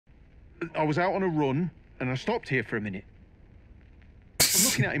I was out on a run and I stopped here for a minute. I'm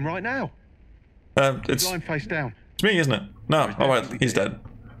looking at him right now. It's lying face down. It's me, isn't it? No. Oh, wait, he's dead.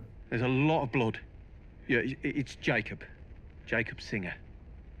 There's a lot of blood. Yeah, it's Jacob. Jacob Singer.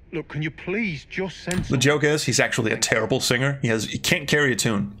 Look, can you please just send some... The joke is, he's actually a terrible singer. He can't carry a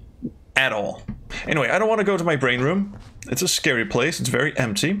tune. At all. Anyway, I don't want to go to my brain room. It's a scary place. It's very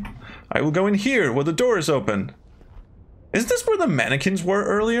empty. I will go in here, where the door is open. Is this where the mannequins were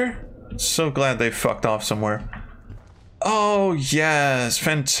earlier? So glad they fucked off somewhere. Oh, yes.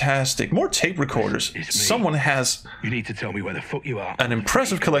 Fantastic. More tape recorders. Someone has... You need to tell me where the fuck you are. An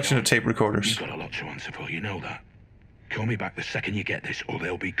impressive collection of tape recorders. You've got a lot to answer for, you know that. Call me back the second you get this, or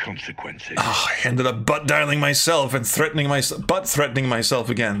there'll be consequences. Oh, I ended up butt dialing myself and threatening myself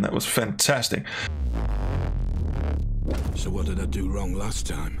again. That was fantastic. So what did I do wrong last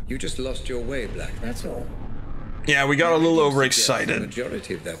time? You just lost your way, Black, that's all. Yeah, we got a little The overexcited.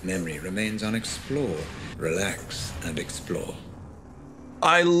 majority of that memory remains unexplored. Relax and explore.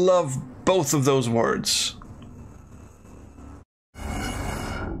 I love both of those words.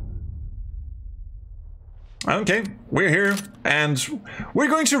 Okay, we're here, and we're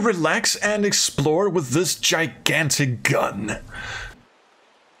going to relax and explore with this gigantic gun.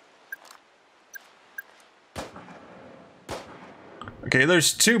 Okay,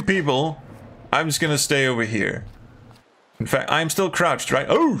 there's two people. I'm just gonna stay over here. In fact, I'm still crouched, right?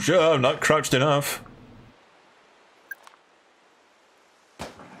 Oh, sure, I'm not crouched enough.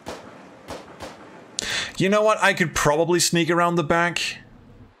 You know what? I could probably sneak around the back.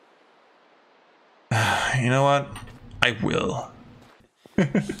 You know what? I will.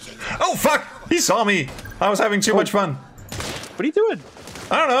 Oh, fuck! He saw me! I was having too much fun. What are you doing?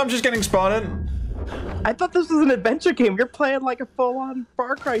 I don't know, I'm just getting spotted. I thought this was an adventure game. You're playing like a full-on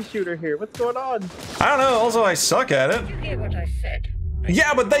Far Cry shooter here. What's going on? I don't know, also I suck at it. Did you hear what I said?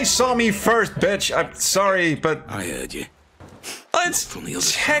 Yeah, but they saw me first, bitch. I'm sorry, but... I heard you.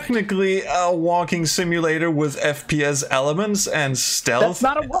 It's technically a walking simulator with FPS elements and stealth. That's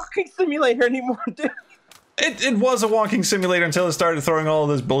not a walking simulator anymore, dude. It was a walking simulator until it started throwing all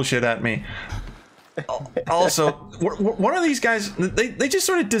this bullshit at me. Also, one of these guys, they just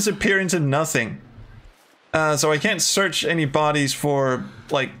sort of disappear into nothing. So I can't search any bodies for,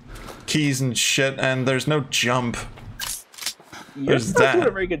 like, keys and shit, and there's no jump. You're not doing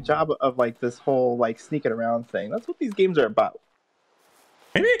a very good job of, like, this whole, like, sneaking around thing. That's what these games are about.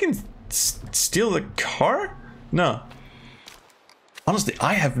 Maybe I can steal the car? No. Honestly,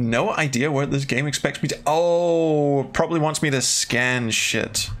 I have no idea where this game expects me to... Oh, probably wants me to scan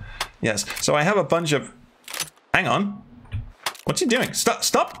shit. Yes, so I have a bunch of... Hang on. What's he doing?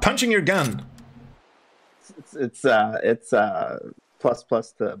 Stop punching your gun. It's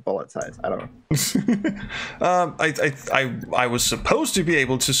plus to bullet size. I don't know. I was supposed to be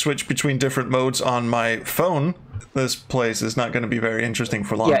able to switch between different modes on my phone. This place is not going to be very interesting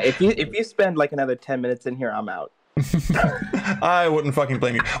for long. Yeah, if you spend like another 10 minutes in here, I'm out. I wouldn't fucking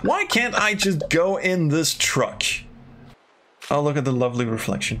blame you. Why can't I just go in this truck? Oh, look at the lovely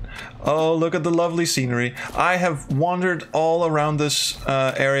reflection. Oh, look at the lovely scenery. I have wandered all around this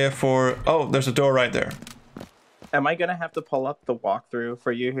area for... Oh, there's a door right there. Am I gonna have to pull up the walkthrough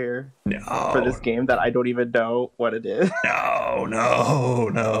for you here? No. For this game that I don't even know what it is? No, no,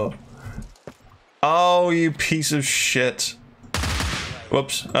 no. Oh, you piece of shit.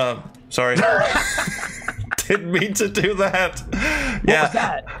 Whoops. Sorry. Didn't mean to do that. What was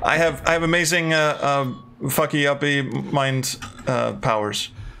that? I have amazing fucky uppy mind powers.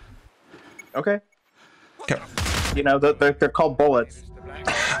 Okay. Okay. You know, they're called bullets.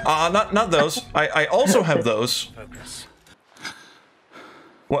 Not those. I also have those.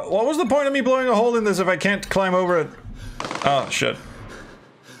 What was the point of me blowing a hole in this if I can't climb over it? Oh shit.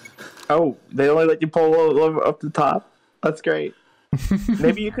 Oh, they only let you pull up the top. That's great.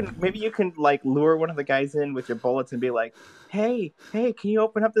 maybe you can like lure one of the guys in with your bullets and be like, hey, can you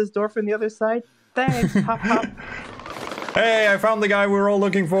open up this door from the other side? Thanks. Hop, hop. Hey, I found the guy we were all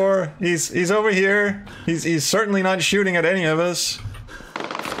looking for. He's over here. He's certainly not shooting at any of us.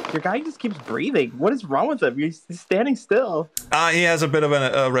 Your guy just keeps breathing. What is wrong with him? He's standing still. He has a bit of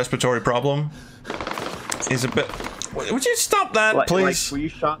a respiratory problem. He's a bit... Would you stop that, please? Like, were you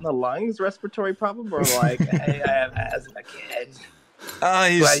shot in the lungs, respiratory problem? Or like, hey, I have asthma, kid.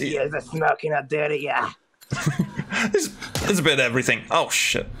 He's smoking out there, yeah. It's a bit of everything. Oh,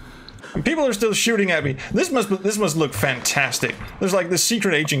 shit. People are still shooting at me. This must look fantastic. There's like this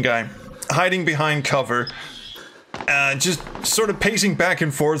secret agent guy hiding behind cover. Just sort of pacing back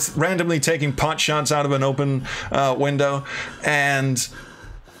and forth, randomly taking pot shots out of an open window, and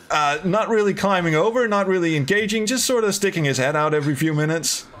not really climbing over, not really engaging, just sort of sticking his head out every few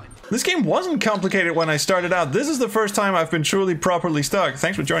minutes. This game wasn't complicated when I started out. This is the first time I've been truly properly stuck.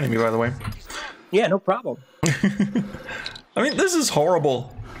 Thanks for joining me, by the way. Yeah, no problem. I mean, this is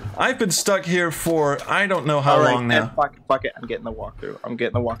horrible. I've been stuck here for I don't know how long now. Fuck it. I'm getting the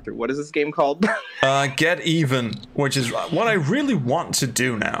walkthrough. What is this game called? Get Even, which is what I really want to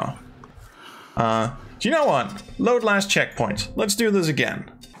do now. Do you know what? Load last checkpoint. Let's do this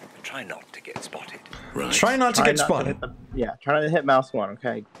again. Try not to get spotted. Right. Try not to get spotted. Try not to hit mouse 1,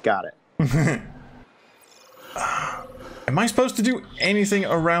 okay? Got it. Am I supposed to do anything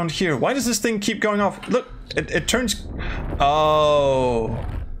around here? Why does this thing keep going off? Look, it turns... Oh.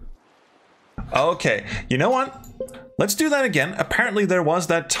 Okay, you know what? Let's do that again. Apparently there was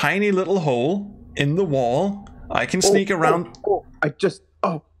that tiny little hole in the wall. I can sneak around...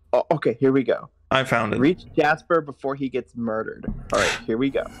 Okay, here we go. I found it. Reach Jasper before he gets murdered. All right, here we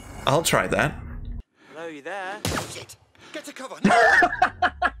go. I'll try that. Hello, you there? Shit! Get to cover!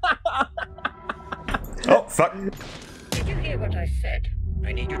 Oh, fuck. Did you hear what I said?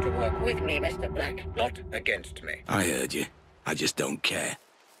 I need you to work with me, Mr. Black, not against me. I heard you. I just don't care.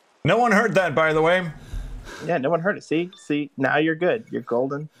 No one heard that, by the way. Yeah, no one heard it. See, now you're good. You're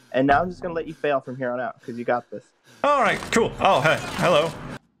golden. And now I'm just gonna let you fail from here on out because you got this. All right, cool. Oh, hey, hello.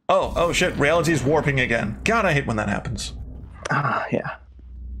 Oh shit, reality's warping again. God, I hate when that happens. Yeah.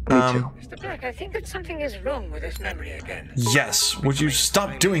 Me too. Mr. Black, I think that something is wrong with this memory again. Yes, would you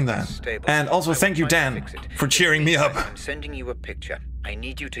stop doing that? And also thank you, Dan, for cheering me up. I'm sending you a picture. I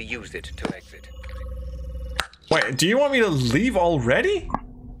need you to use it to exit. Wait, do you want me to leave already?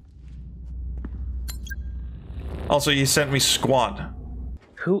 Also, you sent me Squad.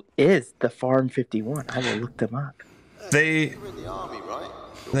 Who is the Farm 51? I will look them up.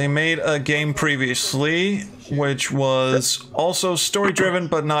 They made a game previously, which was also story-driven,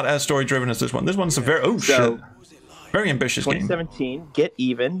 but not as story-driven as this one. This one's a very very ambitious game. 2017, Get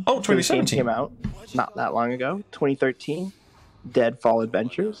Even. Oh, 2017 came out not that long ago. 2013, Deadfall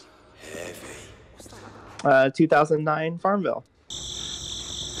Adventures. 2009, Farmville.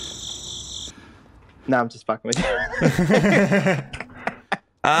 No, I'm just fucking with you.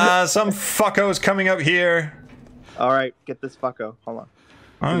 Some fucko's coming up here. All right, get this fucko. Hold on.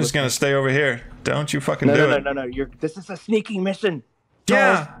 I'm just gonna stay over here. Don't you fucking do it. No. This is a sneaking mission.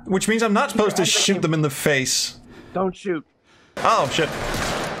 Yeah, which means I'm not supposed to shoot them in the face. Don't shoot. Oh, shit.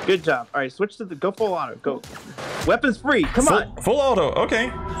 Good job. All right, switch to the... Go full auto. Go. Weapons free. Come on. Full auto. Okay,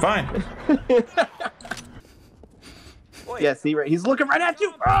 fine. Yeah, see, right? He's looking right at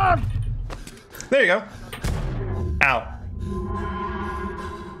you. Ah! There you go. Ow.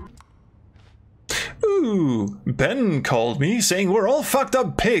 Ooh, Ben called me saying we're all fucked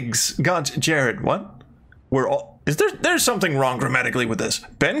up pigs. God, Jared, what? We're all... There's something wrong grammatically with this.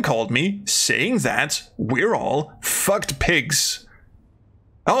 Ben called me saying that we're all fucked pigs.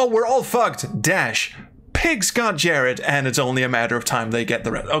 Oh, we're all fucked, dash. Pigs got Jared, and it's only a matter of time they get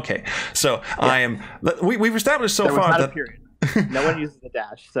the rest. Okay, so yeah. We've established so far that... No one uses the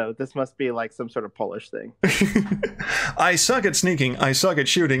dash, so this must be like some sort of Polish thing. I suck at sneaking, I suck at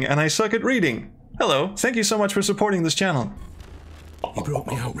shooting, and I suck at reading. Hello, thank you so much for supporting this channel. You brought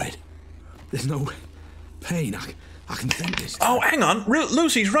me out, Red. There's no pain. I can think this. Oh, hang on.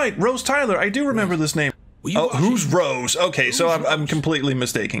 Lucy's right. Rose Tyler. I do remember this name. Oh, who's Rose? Okay, so I'm completely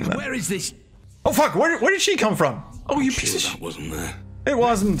mistaking that. Where is this? Oh, fuck. Where did she come from? Oh, you piece of shit. That wasn't there. It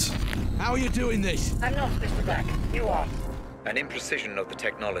wasn't. How are you doing this? I'm not, Mr. Black. You are. An imprecision of the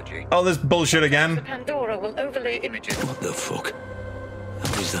technology. Oh, this bullshit again. The Pandora will overlay images. What the fuck?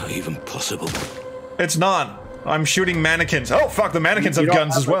 How is that even possible? It's not. I'm shooting mannequins. Oh, fuck. The mannequins have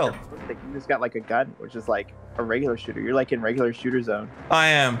guns as well. You just got like a gun, which is like a regular shooter. You're like in regular shooter zone. I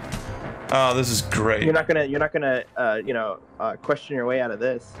am. Oh, this is great. You're not gonna question your way out of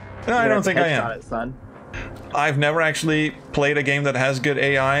this. No, I don't think I am. It, son. I've never actually played a game that has good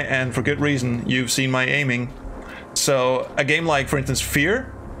AI, and for good reason. You've seen my aiming. So a game like, for instance,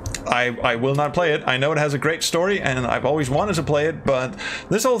 Fear, I will not play it. I know it has a great story, and I've always wanted to play it, but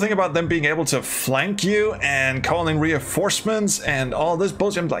this whole thing about them being able to flank you and call in reinforcements and all this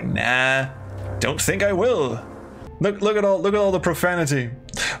bullshit, I'm like, nah, don't think I will. Look at all the profanity.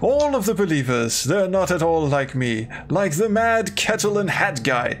 All of the believers, they're not at all like me. Like the mad kettle and hat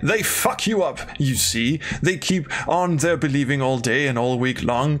guy. They fuck you up, you see. They keep on their believing all day and all week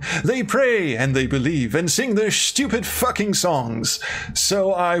long. They pray and they believe and sing their stupid fucking songs.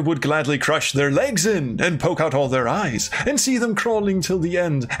 So I would gladly crush their legs in and poke out all their eyes and see them crawling till the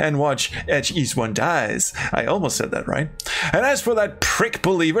end and watch each one dies. I almost said that right. And as for that prick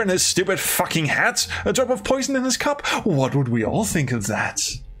believer in his stupid fucking hat, a drop of poison in his cup, what would we all think of that?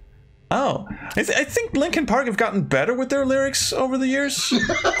 Oh, I think Linkin Park have gotten better with their lyrics over the years.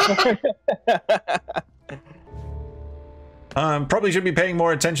 Probably should be paying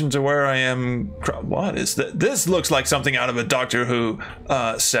more attention to where I am. What is that? This looks like something out of a Doctor Who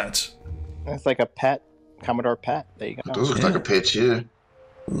set. It's like a pet, Commodore pet. There you go. It does look like a pet, yeah.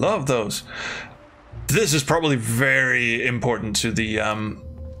 Love those. This is probably very important to the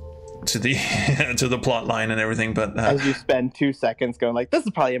to the plot line and everything, but as you spend 2 seconds going like, this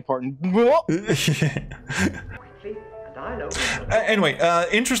is probably important. Anyway,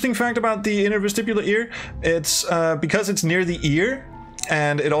 interesting fact about the intervestibular ear, it's because it's near the ear,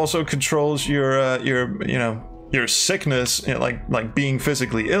 and it also controls your you know, your sickness, you know, like being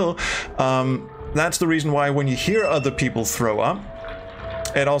physically ill. That's the reason why when you hear other people throw up,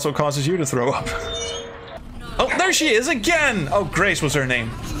 it also causes you to throw up. Oh, there she is again! Oh, Grace was her name.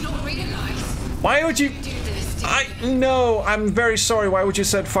 Why would you... No, I'm very sorry. Why would you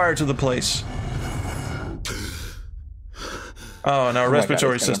set fire to the place? Oh, and our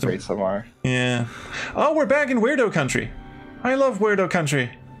respiratory system. Yeah. Oh, we're back in Weirdo Country. I love Weirdo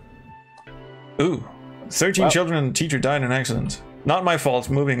Country. Ooh. 13 children and teacher died in an accident. Not my fault.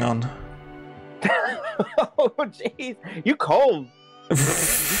 Moving on. Oh, jeez. You cold. You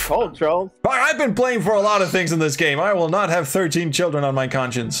cold, Trolls. I've been playing for a lot of things in this game. I will not have 13 children on my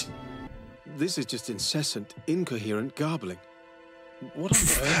conscience. This is just incessant, incoherent garbling. What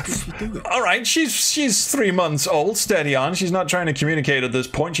on earth is she doing? All right, she's 3 months old. Steady on. She's not trying to communicate at this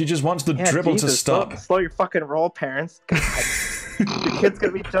point. She just wants the dribble to stop. Slow your fucking roll, parents. God. The kid's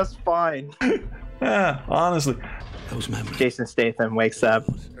gonna be just fine. Yeah, honestly. Those memories. Jason Statham wakes up.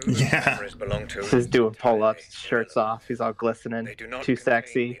 Yeah. He's doing pull-ups, shirts off. He's all glistening. Too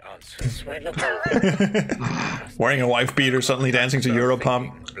sexy. Wearing a wife beater, suddenly dancing to Europop.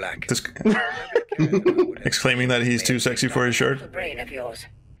 Exclaiming that he's too sexy for his shirt.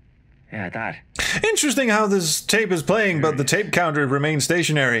 Yeah, Dad. Interesting how this tape is playing, but the tape counter remains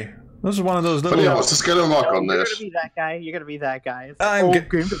stationary. This is one of those little... But yeah, what's the scale mark on this? You're gonna be that guy. You're gonna be that guy.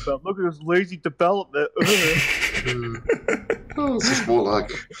 It's game development. Look at this lazy development. Oh, it's just more like...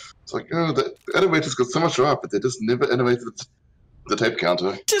 It's like, oh, the animators got so much right, but they just never animated the tape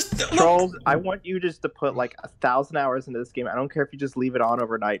counter. Just Trolls, I want you just to put like 1,000 hours into this game. I don't care if you just leave it on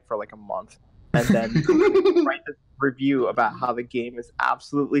overnight for like a month. And then write this review about how the game is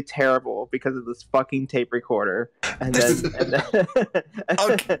absolutely terrible because of this fucking tape recorder. And then,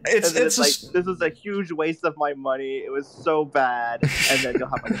 okay, it's like, this is a huge waste of my money. It was so bad. And then you'll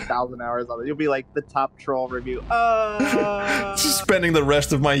have like 1,000 hours on it. You'll be like the top troll review. Spending the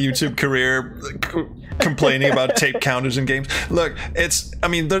rest of my YouTube career complaining about tape counters in games. Look, I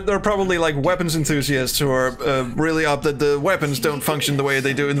mean, there are probably like weapons enthusiasts who are really up that the weapons don't function the way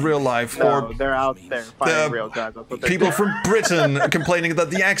they do in real life. No, or they're out there fighting real guys. People from Britain complaining that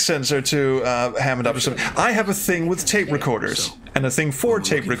the accents are too hammered up or something. I have a thing with tape recorders and a thing for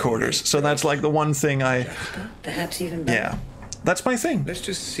tape recorders, so that's like the one thing I... Perhaps even better. Yeah, that's my thing. Let's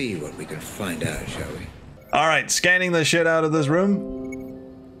just see what we can find out, shall we? Alright, scanning the shit out of this room.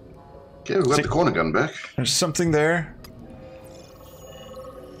 Okay, we've got the corner gun back. There's something there.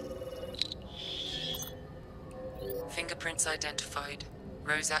 Fingerprints identified.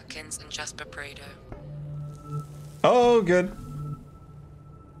 Rose Atkins and Jasper Prado. Oh, good.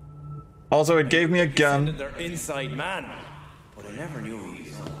 Also, it gave me a gun. Their inside man, but I never knew he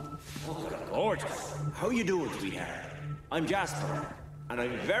was. Oh, gorgeous. How you doing, sweetheart? I'm Jasper, and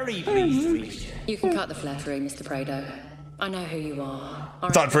I'm very pleased to meet you. You can cut the flattery, Mr. Prado. I know who you are. I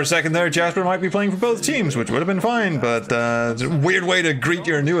thought for a second there Jasper might be playing for both teams, which would have been fine, but it's a weird way to greet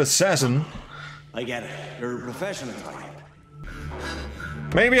your new assassin. I get it. You're a professional type.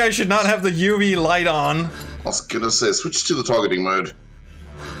 Maybe I should not have the UV light on. I was gonna say, switch to the targeting mode.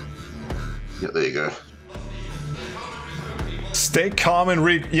 Yeah, there you go. Stay calm and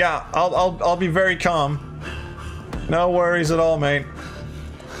read. Yeah, I'll be very calm. No worries at all, mate.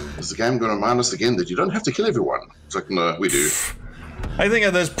 Is the game going to remind us again that you don't have to kill everyone? It's like, no, we do. I think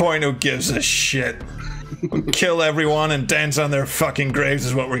at this point, who gives a shit? We'll kill everyone and dance on their fucking graves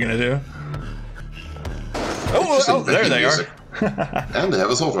is what we're gonna do. Oh, there they are. And they have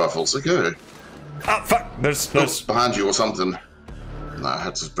assault rifles, so go. Oh, fuck. There's... behind you or something. Nah, I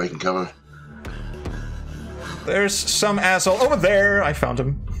had to break and cover. There's some asshole over there. I found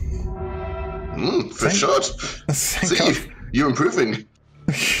him. First shot. See, you're improving.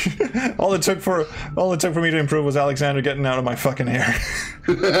 all it took for me to improve was Alexander getting out of my fucking hair.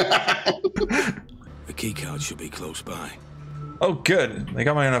 The key card should be close by. Oh, good. They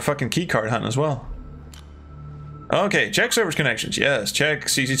got me on a fucking key card hunt as well. Okay, check servers connections. Yes, check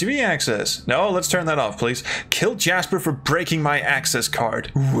CCTV access. No, let's turn that off, please. Kill Jasper for breaking my access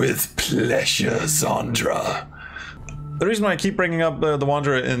card. With pleasure, Zandra. The reason why I keep bringing up the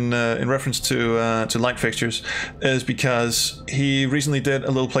Wanderer in reference to light fixtures is because he recently did a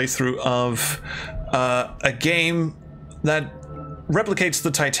little playthrough of a game that replicates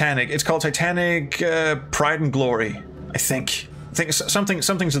the Titanic. It's called Titanic Pride and Glory, I think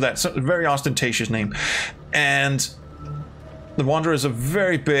something to that, very ostentatious name. And the Wanderer is a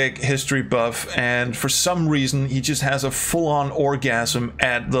very big history buff, and for some reason he just has a full-on orgasm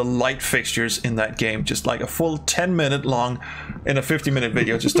at the light fixtures in that game. Just like a full 10-minute long, in a 50-minute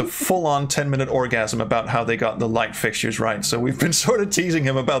video, just a full-on 10-minute orgasm about how they got the light fixtures right. So we've been sort of teasing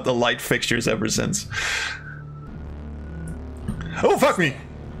him about the light fixtures ever since. Oh, fuck me!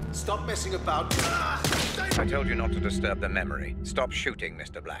 Stop messing about. I told you not to disturb the memory. Stop shooting,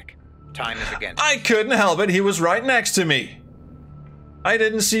 Mr. Black. Time is against. I couldn't help it. He was right next to me. I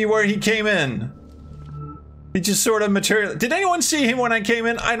didn't see where he came in. He just sort of material. Did anyone see him when I came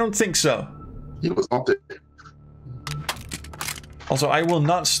in? I don't think so. He was not there. Also, I will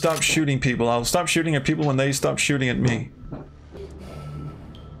not stop shooting people. I'll stop shooting at people when they stop shooting at me.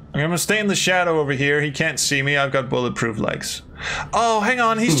 I'm gonna stay in the shadow over here. He can't see me. I've got bulletproof legs. Oh, hang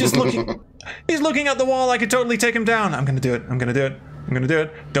on. He's just looking. He's looking at the wall. I could totally take him down. I'm gonna do it. I'm gonna do it. I'm gonna do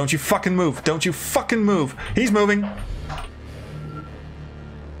it. Don't you fucking move. Don't you fucking move. He's moving.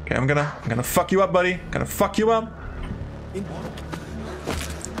 Okay, I'm gonna fuck you up, buddy. Gonna fuck you up.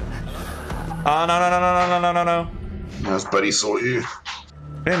 Oh, no. Yes, buddy saw you.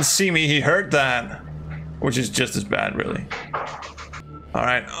 Didn't see me. He heard that. Which is just as bad, really.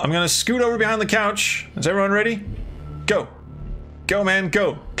 Alright, I'm gonna scoot over behind the couch. Is everyone ready? Go. Go, man,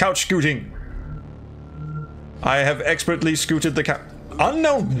 go. Couch scooting. I have expertly scooted the couch.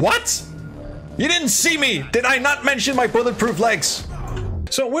 Unknown what? You didn't see me! Did I not mention my bulletproof legs?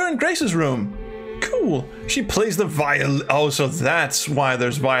 So we're in Grace's room. Cool. She plays the violin. Oh, so that's why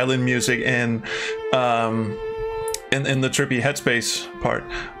there's violin music in the trippy headspace part.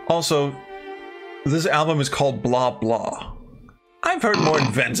 Also, this album is called Blah Blah. I've heard more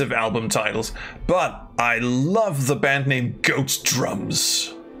inventive album titles, but I love the band name Goat's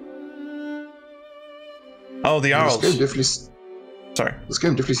Drums. Oh, the Owls. Sorry. This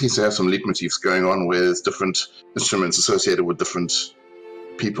game definitely seems to have some leitmotifs going on with different instruments associated with different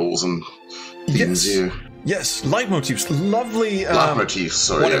peoples and themes. Yes. Yes, leitmotifs. Lovely. Leitmotifs,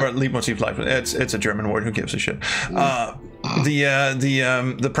 sorry. Whatever, yeah. leitmotif, leitmotif. It's a German word. Who gives a shit?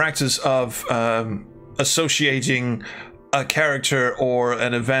 The practice of associating a character or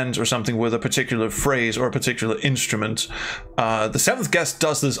an event or something with a particular phrase or a particular instrument. The Seventh Guest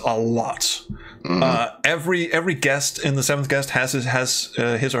does this a lot. Every guest in the Seventh Guest has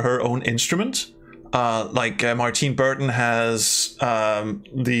his or her own instrument. Like Martine Burton has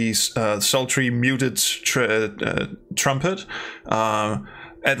the sultry muted trumpet.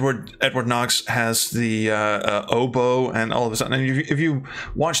 Edward Knox has the oboe, and all of a sudden, and if you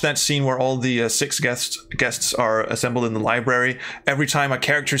watch that scene where all the 6 guests are assembled in the library, every time a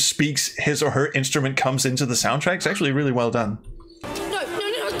character speaks, his or her instrument comes into the soundtrack. It's actually really well done. No,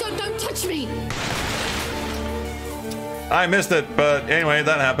 don't touch me! I missed it, but anyway,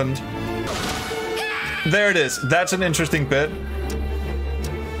 that happened. There it is. That's an interesting bit.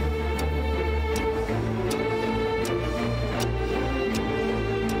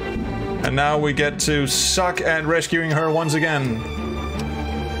 And now we get to suck at rescuing her once again.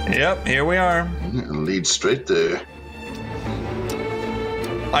 Yep, here we are. Lead straight there.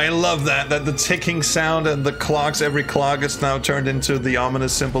 I love that the ticking sound and the clocks, every clock is now turned into the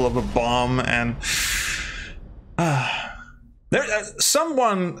ominous symbol of a bomb, and a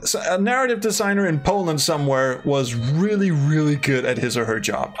narrative designer in Poland somewhere was really, really good at his or her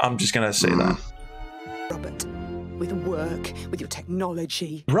job. I'm just gonna say that. Robert, with work, with your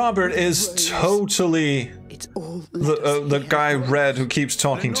technology. Robert is totally the guy Red who keeps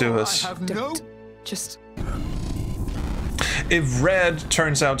talking to us. Just. If Red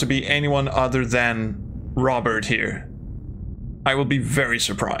turns out to be anyone other than Robert here, I will be very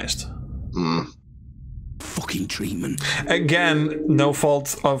surprised. Fucking treatment. Again, no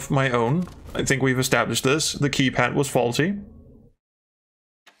fault of my own. I think we've established this. The keypad was faulty.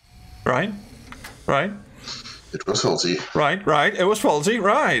 Right? Right? It was faulty. Right. It was faulty.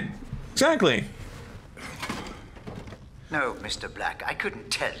 Right. Exactly. No, Mr. Black, I couldn't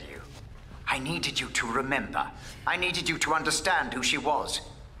tell you. I needed you to remember. I needed you to understand who she was.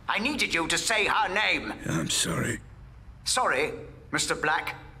 I needed you to say her name. I'm sorry. Sorry, Mr.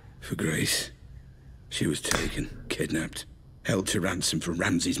 Black? For Grace. She was taken, kidnapped, held to ransom for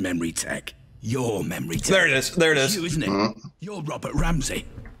Ramsey's memory tech. Your memory. There it is. There it is. You, isn't it? You're Robert Ramsey.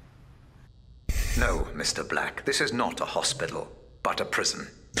 No, Mr. Black. This is not a hospital, but a prison.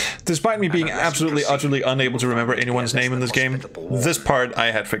 Despite me being absolutely, utterly unable to remember anyone's name in this game, this part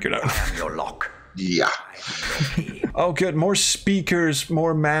I had figured out. I am your lock. Yeah. Oh, good. More speakers,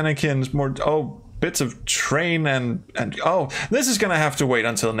 more mannequins, more bits of train and oh, this is gonna have to wait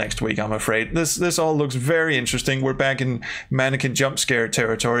until next week, I'm afraid. This all looks very interesting. We're back in mannequin jump scare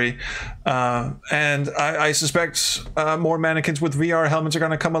territory, and I suspect more mannequins with VR helmets are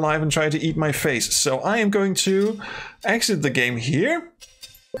gonna come alive and try to eat my face. So I am going to exit the game here.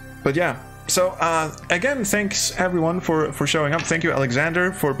 But yeah, so again, thanks everyone for showing up. Thank you,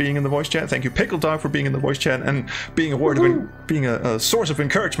 Alexander, for being in the voice chat. Thank you, Pickle Dog, for being in the voice chat and being being a source of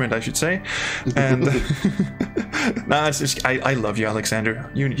encouragement, I should say. And nah, it's just, I love you,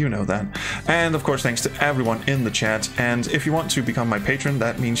 Alexander. You know that. And of course, thanks to everyone in the chat. And if you want to become my patron,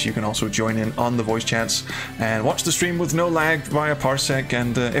 that means you can also join in on the voice chats and watch the stream with no lag via Parsec.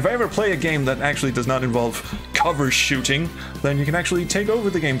 And if I ever play a game that actually does not involve cover shooting, then you can actually take over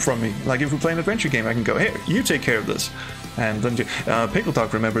the game from me. Like if we play an adventure game, I can go, here, you take care of this. And then Pickle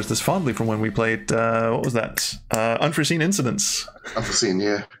Talk remembers this fondly from when we played, what was that? Unforeseen Incidents. Unforeseen,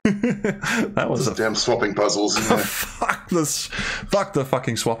 yeah. That was a damn swapping puzzles. Yeah. Fuck the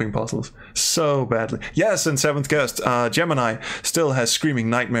fucking swapping puzzles so badly. Yes, and seventh guest, Gemini still has screaming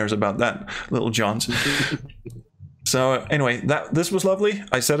nightmares about that, little Johns. So anyway, this was lovely.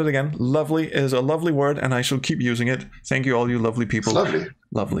 I said it again. Lovely is a lovely word, and I shall keep using it. Thank you, all you lovely people. It's lovely.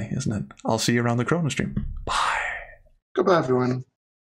 Lovely, isn't it? I'll see you around the Corona stream. Bye. Goodbye, everyone.